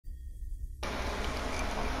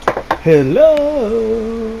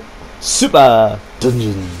Hello, Super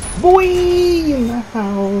Dungeon Boy in the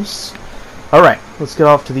house. Alright, let's get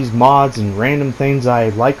off to these mods and random things I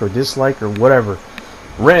like or dislike or whatever.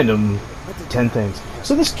 Random 10 things.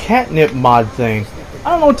 So this catnip mod thing, I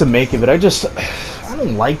don't know what to make of it. I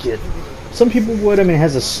don't like it. Some people would. I mean, it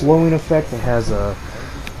has a slowing effect. It has a,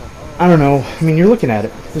 I don't know. I mean, you're looking at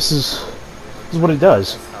it. This is what it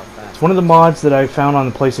does. It's one of the mods that I found on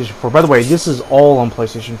the PlayStation 4. By the way, this is all on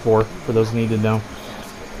PlayStation 4, for those who need to know.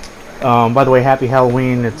 By the way, happy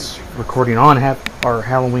Halloween. It's recording on our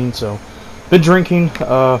Halloween, so been drinking,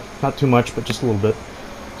 not too much, but just a little bit.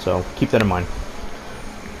 So keep that in mind.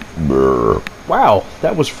 Wow,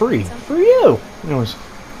 that was free for you. Anyways,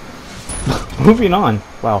 moving on.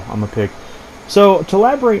 Wow, I'm a pig. So to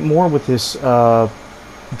elaborate more with this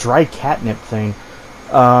dry catnip thing,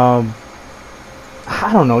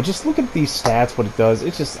 I don't know. Just look at these stats. What it does.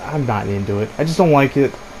 It's just, I'm not into it. I just don't like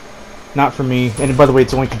it. Not for me. And by the way,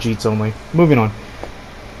 it's only Khajiits only. Moving on.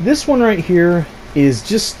 This one right here is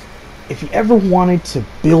just, if you ever wanted to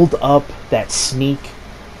build up that sneak,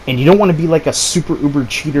 and you don't want to be like a super uber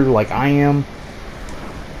cheater like I am,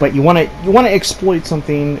 but you want to exploit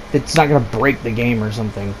something that's not going to break the game or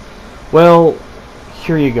something. Well,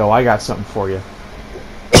 here you go. I got something for you.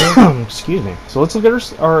 Excuse me. So let's look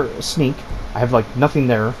at our sneak. I have like nothing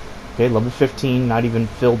there. Okay, level 15, not even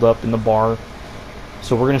filled up in the bar.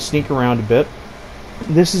 So we're going to sneak around a bit.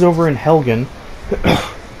 This is over in Helgen.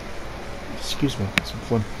 Excuse me. Some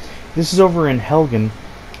fun. This is over in Helgen,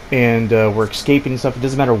 and we're escaping and stuff. It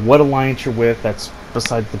doesn't matter what alliance you're with. That's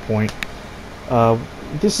besides the point.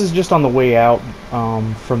 This is just on the way out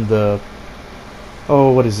from the...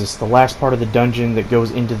 Oh, what is this? The last part of the dungeon that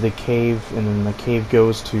goes into the cave, and then the cave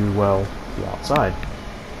goes to, well, the outside.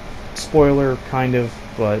 Spoiler, kind of,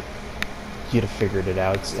 but you'd have figured it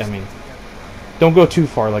out. I mean, don't go too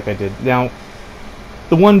far like I did. Now,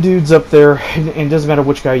 the one dude's up there, and it doesn't matter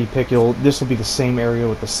which guy you pick, this will be the same area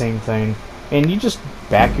with the same thing. And you just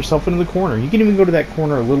back yourself into the corner. You can even go to that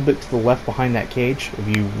corner a little bit to the left behind that cage, if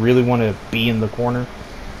you really want to be in the corner.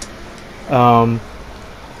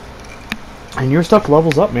 And your stuff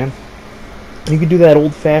levels up, man. You can do that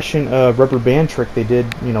old-fashioned rubber band trick they did,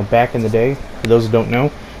 you know, back in the day. For those who don't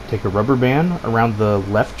know, take a rubber band around the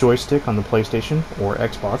left joystick on the PlayStation or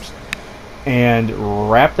Xbox, and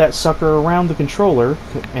wrap that sucker around the controller,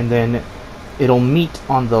 and then it'll meet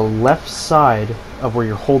on the left side of where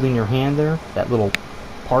you're holding your hand there, that little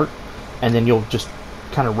part, and then you'll just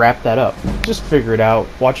kind of wrap that up. Just figure it out.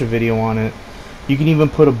 Watch a video on it. You can even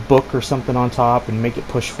put a book or something on top and make it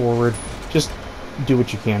push forward. Just do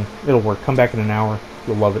what you can. It'll work. Come back in an hour.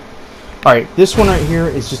 You'll love it. Alright, this one right here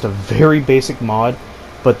is just a very basic mod,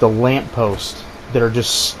 but the lampposts that are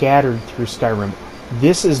just scattered through Skyrim,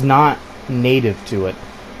 this is not native to it.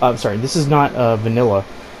 Sorry, this is not vanilla.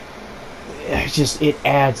 It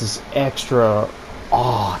adds this extra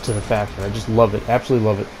awe to the factor. I just love it. Absolutely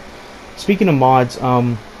love it. Speaking of mods,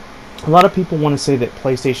 a lot of people want to say that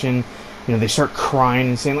PlayStation, you know, they start crying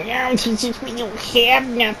and saying like, "Oh, we don't have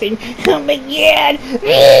nothing. Oh my god!"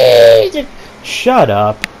 Shut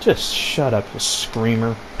up! Just shut up, you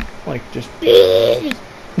screamer! Like just.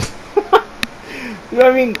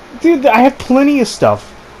 I mean, dude, I have plenty of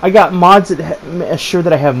stuff. I got mods that assure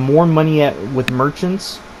that I have more money with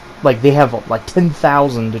merchants. Like they have like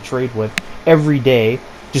 10,000 to trade with every day.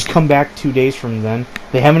 Just come back 2 days from then,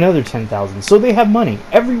 they have another 10,000. So they have money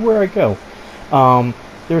everywhere I go.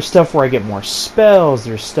 There's stuff where I get more spells.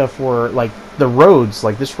 There's stuff where, like, the roads,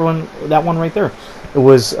 like this one, that one right there. It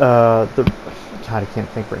was, God, I can't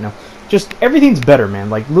think right now. Just, everything's better, man.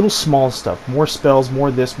 Like, little small stuff. More spells,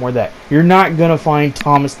 more this, more that. You're not gonna find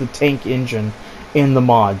Thomas the Tank Engine in the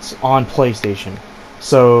mods on PlayStation.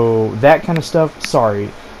 So, that kind of stuff, sorry.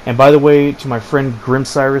 And by the way, to my friend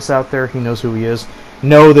Grimcyrus out there, he knows who he is.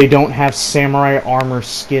 No, they don't have samurai armor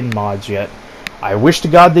skin mods yet. I wish to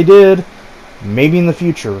God they did. Maybe in the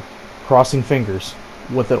future, crossing fingers.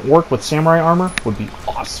 With it work with samurai armor would be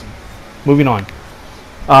awesome. Moving on.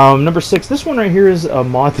 Number 6. This one right here is a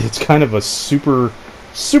mod that's kind of a super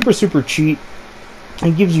cheat.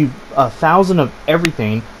 It gives you 1,000 of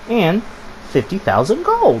everything and 50,000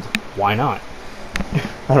 gold. Why not?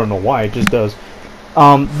 I don't know why. It just does.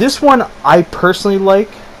 This one I personally like.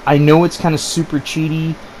 I know it's kind of super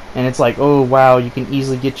cheaty. And it's like, oh wow, you can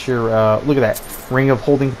easily get your, look at that, ring of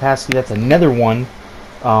holding capacity. That's another one.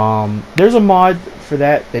 There's a mod for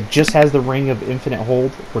that just has the ring of infinite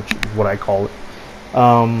hold, which is what I call it.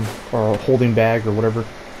 Or holding bag or whatever.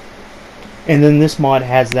 And then this mod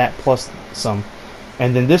has that plus some.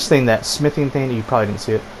 And then this thing, that smithing thing, you probably didn't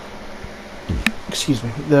see it. Excuse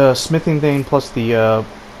me. The smithing thing plus the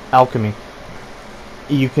alchemy.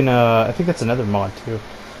 You can, I think that's another mod too.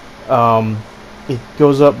 It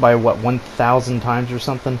goes up by what, 1,000 times or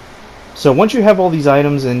something. So once you have all these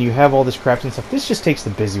items and you have all this crafting stuff, this just takes the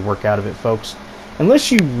busy work out of it, folks.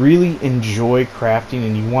 Unless you really enjoy crafting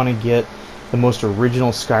and you want to get the most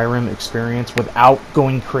original Skyrim experience without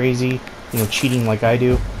going crazy, you know, cheating like I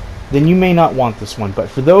do, then you may not want this one. But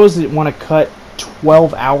for those that want to cut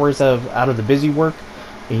 12 hours out of the busy work,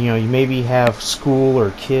 and, you know, you maybe have school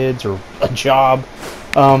or kids or a job,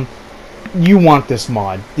 you want this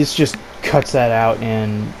mod. This just cuts that out,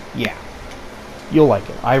 and yeah, you'll like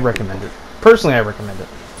it. I recommend it. Personally, I recommend it.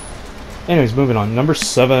 Anyways, moving on. Number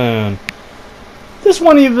 7. This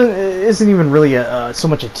one isn't even really so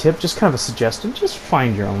much a tip, just kind of a suggestion. Just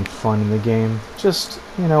find your own fun in the game. Just,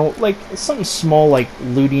 you know, like something small like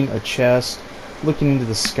looting a chest, looking into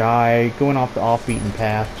the sky, going off the off-beaten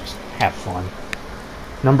path. Just have fun.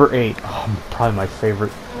 Number 8. Oh, probably my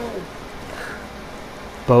favorite.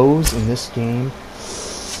 Bows in this game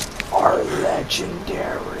are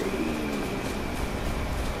legendary.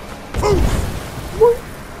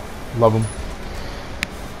 Love them.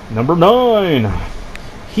 Number 9.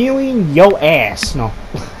 Healing yo ass. No.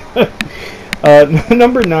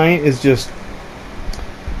 Number 9 is just,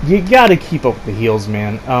 you gotta keep up with the heals,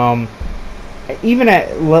 man. Even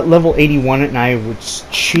at level 81 and I was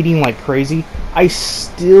cheating like crazy, I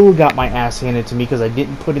still got my ass handed to me because I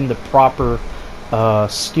didn't put in the proper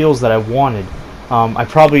skills that I wanted.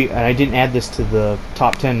 I didn't add this to the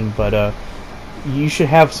top 10, but you should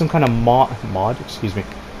have some kind of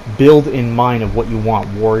build in mind of what you want.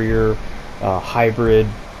 Warrior, hybrid,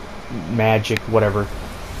 magic, whatever.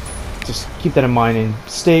 Just keep that in mind and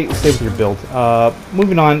stay with your build.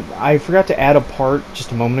 Moving on, I forgot to add a part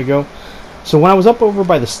just a moment ago. So when I was up over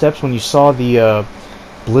by the steps, when you saw the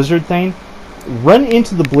blizzard thing, run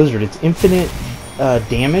into the blizzard. It's infinite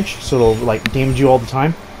damage, so it'll like damage you all the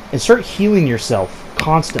time, and start healing yourself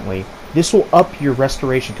constantly. This will up your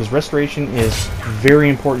restoration, because restoration is very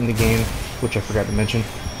important in the game, which I forgot to mention.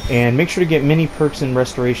 And make sure to get many perks in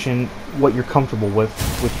restoration, what you're comfortable with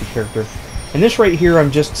your character. And this right here, I'm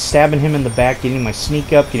just stabbing him in the back, getting my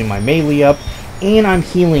sneak up, getting my melee up, and I'm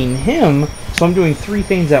healing him, so I'm doing 3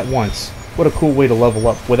 things at once. What a cool way to level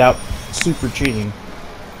up without super cheating.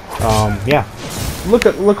 Yeah,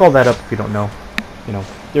 look all that up if you don't know. You know,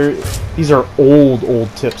 these are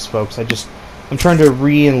old tips, folks. I'm trying to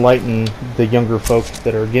re-enlighten the younger folks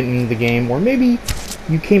that are getting into the game, or maybe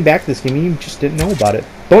you came back to this game and you just didn't know about it.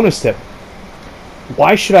 Bonus tip: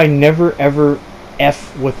 why should I never ever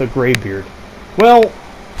F with a graybeard? Well,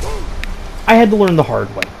 I had to learn the hard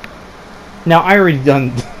way. Now I already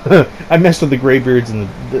done. I messed with the graybeards in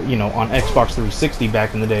you know, on Xbox 360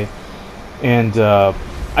 back in the day, and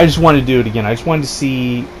I just wanted to do it again. I just wanted to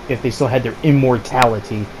see if they still had their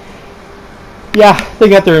immortality. Yeah, they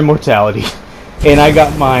got their immortality, and I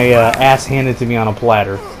got my ass handed to me on a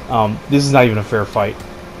platter. This is not even a fair fight.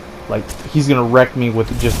 Like, he's gonna wreck me with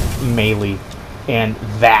just melee, and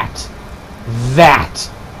that.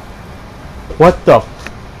 What the f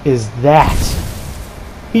is that?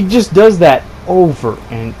 He just does that over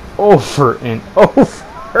and over and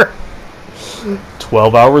over.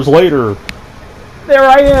 12 hours later, there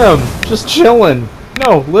I am, just chilling.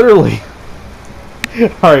 No, literally.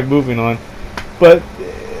 Alright, moving on. But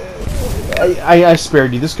I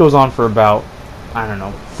spared you. This goes on for about, I don't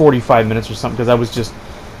know, 45 minutes or something, because I was just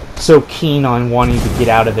so keen on wanting to get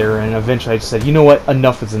out of there, and eventually I just said, you know what,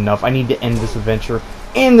 enough is enough. I need to end this adventure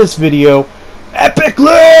and this video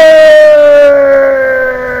epically!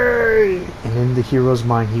 And in the hero's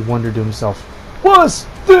mind, he wondered to himself, was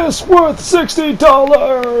this worth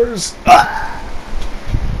 $60? Ah!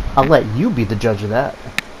 I'll let you be the judge of that.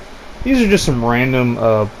 These are just some random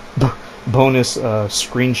bonus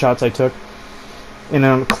screenshots I took. And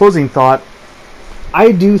a closing thought,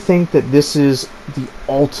 I do think that this is the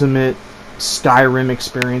ultimate Skyrim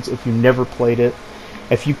experience if you never played it.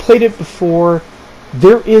 If you played it before,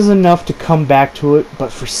 there is enough to come back to it,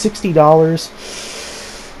 but for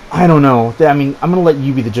 $60, I don't know. I mean, I'm going to let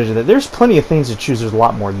you be the judge of that. There's plenty of things to choose. There's a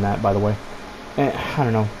lot more than that, by the way. I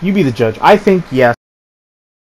don't know. You be the judge. I think, yes.